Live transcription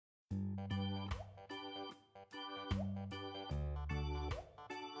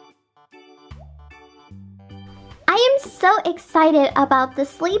I am so excited about the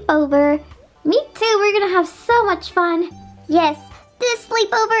sleepover. Me too, we're gonna have so much fun. Yes, this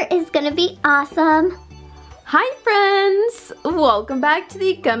sleepover is gonna be awesome. Hi friends! Welcome back to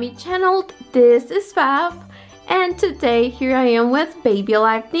the Gummy channel. This is Fab. And today here I am with Baby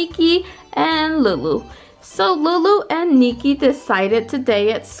Alive Nikki and Lulu. So Lulu and Nikki decided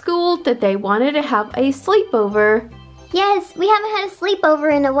today at school that they wanted to have a sleepover. Yes, we haven't had a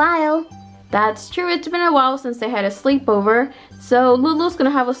sleepover in a while. That's true, it's been a while since they had a sleepover. So Lulu's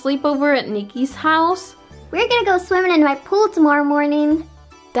gonna have a sleepover at Nikki's house. We're gonna go swimming in my pool tomorrow morning.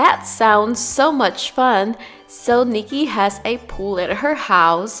 That sounds so much fun. So Nikki has a pool at her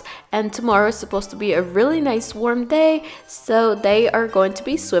house and tomorrow is supposed to be a really nice warm day. So they are going to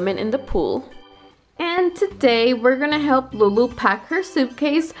be swimming in the pool. And today we're gonna help Lulu pack her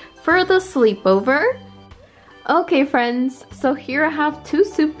suitcase for the sleepover. Okay friends, so here I have two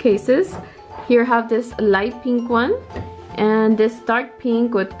suitcases. Here I have this light pink one and this dark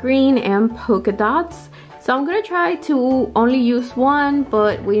pink with green and polka dots. So I'm gonna try to only use one,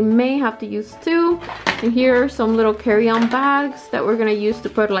 but we may have to use two. And here are some little carry-on bags that we're gonna use to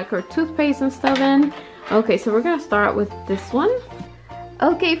put like our toothpaste and stuff in. Okay, so we're gonna start with this one.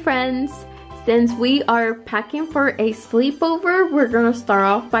 Okay friends, since we are packing for a sleepover, we're gonna start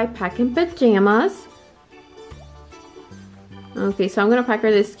off by packing pajamas. Okay, so I'm gonna pack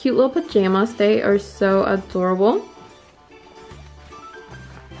her these cute little pajamas. They are so adorable.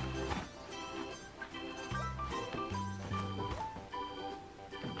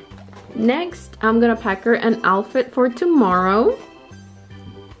 Next, I'm gonna pack her an outfit for tomorrow.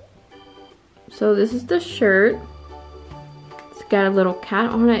 So this is the shirt. It's got a little cat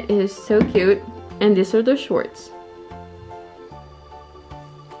on it. It is so cute. And these are the shorts.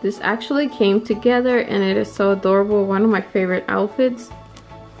 This actually came together and it is so adorable. One of my favorite outfits.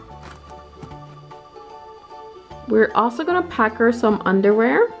 We're also gonna pack her some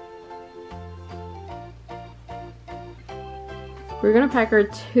underwear. We're gonna pack her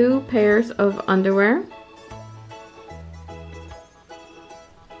 2 pairs of underwear.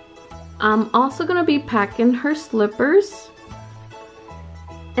 I'm also gonna be packing her slippers.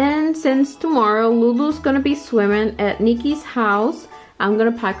 And since tomorrow Lulu's gonna be swimming at Nikki's house, I'm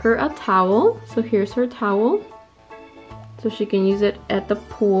gonna pack her a towel. So here's her towel. So she can use it at the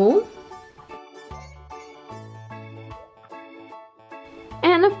pool.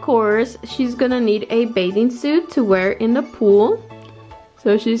 And of course, she's gonna need a bathing suit to wear in the pool.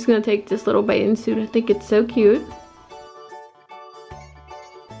 So she's gonna take this little bathing suit. I think it's so cute.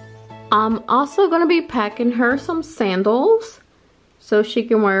 I'm also gonna be packing her some sandals so she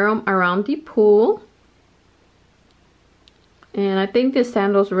can wear them around the pool. And I think the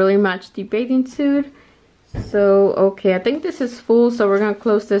sandals really match the bathing suit. So, okay, I think this is full, so we're gonna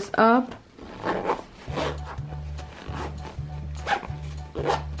close this up.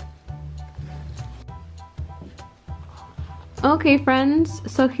 Okay friends,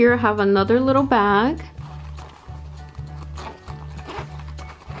 so here I have another little bag.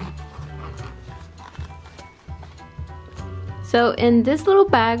 So in this little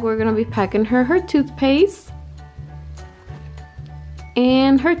bag, we're gonna be packing her toothpaste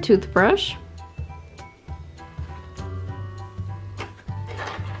and her toothbrush.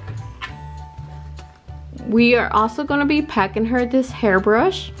 We are also gonna be packing her this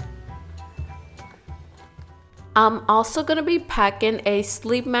hairbrush. I'm also gonna be packing a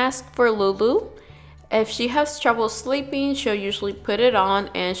sleep mask for Lulu. If she has trouble sleeping, she'll usually put it on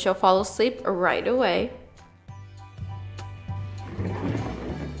and she'll fall asleep right away.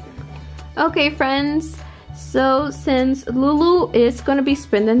 Okay friends, so since Lulu is gonna be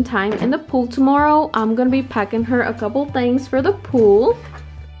spending time in the pool tomorrow, I'm gonna be packing her a couple things for the pool.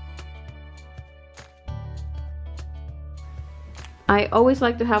 I always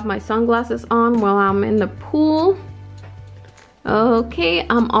like to have my sunglasses on while I'm in the pool. Okay,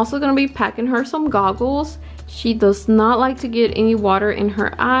 I'm also gonna be packing her some goggles. She does not like to get any water in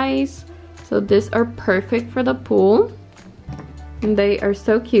her eyes, so these are perfect for the pool. And they are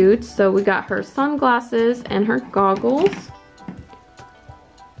so cute. So we got her sunglasses and her goggles.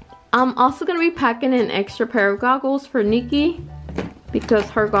 I'm also gonna be packing an extra pair of goggles for Nikki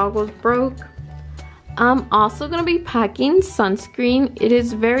because her goggles broke. I'm also gonna be packing sunscreen. It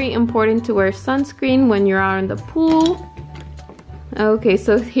is very important to wear sunscreen when you're out in the pool. Okay,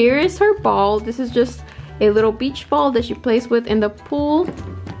 so here is her ball. This is just a little beach ball that she plays with in the pool.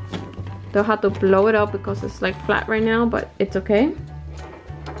 They'll have to blow it up because it's like flat right now, but it's okay.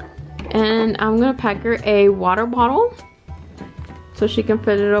 And I'm gonna pack her a water bottle so she can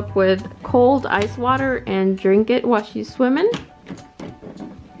fill it up with cold ice water and drink it while she's swimming.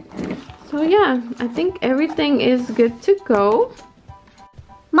 So yeah, I think everything is good to go.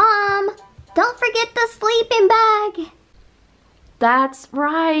 Mom, don't forget the sleeping bag. That's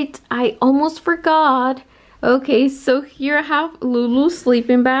right, I almost forgot. Okay, so here I have Lulu's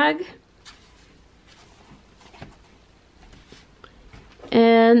sleeping bag.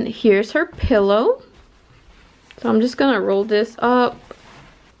 And here's her pillow. So I'm just gonna roll this up.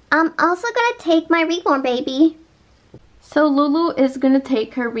 I'm also gonna take my reborn baby. So Lulu is gonna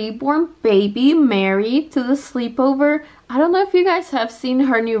take her reborn baby, Mary, to the sleepover. I don't know if you guys have seen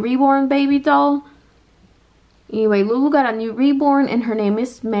her new reborn baby doll. Anyway, Lulu got a new reborn and her name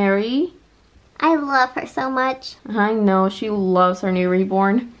is Mary. I love her so much. I know, she loves her new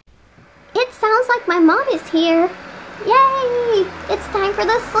reborn. It sounds like my mom is here. Yay! It's time for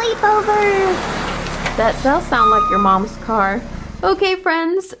the sleepover. That does sound like your mom's car. Okay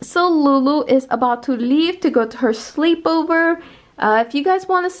friends, so Lulu is about to leave to go to her sleepover. If you guys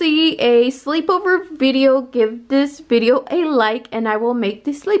want to see a sleepover video, give this video a like and I will make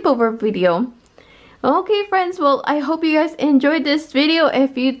the sleepover video. Okay friends, well I hope you guys enjoyed this video.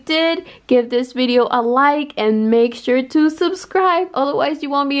 If you did, give this video a like and make sure to subscribe, otherwise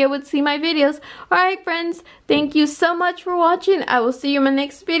you won't be able to see my videos. Alright friends, thank you so much for watching. I will see you in my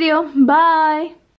next video. Bye!